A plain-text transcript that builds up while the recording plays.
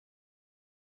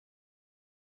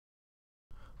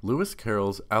Lewis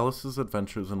Carroll's Alice's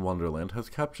Adventures in Wonderland has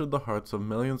captured the hearts of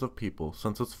millions of people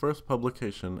since its first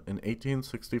publication in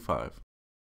 1865.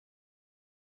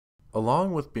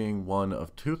 Along with being one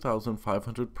of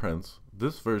 2,500 prints,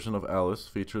 this version of Alice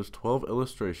features 12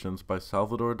 illustrations by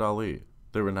Salvador Dali,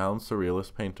 the renowned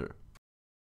surrealist painter.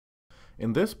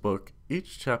 In this book,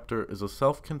 each chapter is a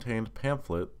self-contained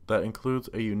pamphlet that includes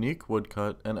a unique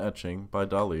woodcut and etching by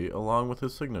Dali along with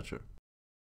his signature.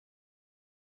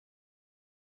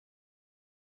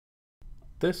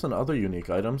 This and other unique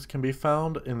items can be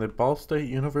found in the Ball State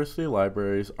University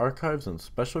Library's archives and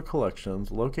special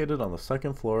collections located on the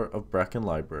second floor of Bracken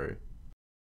Library.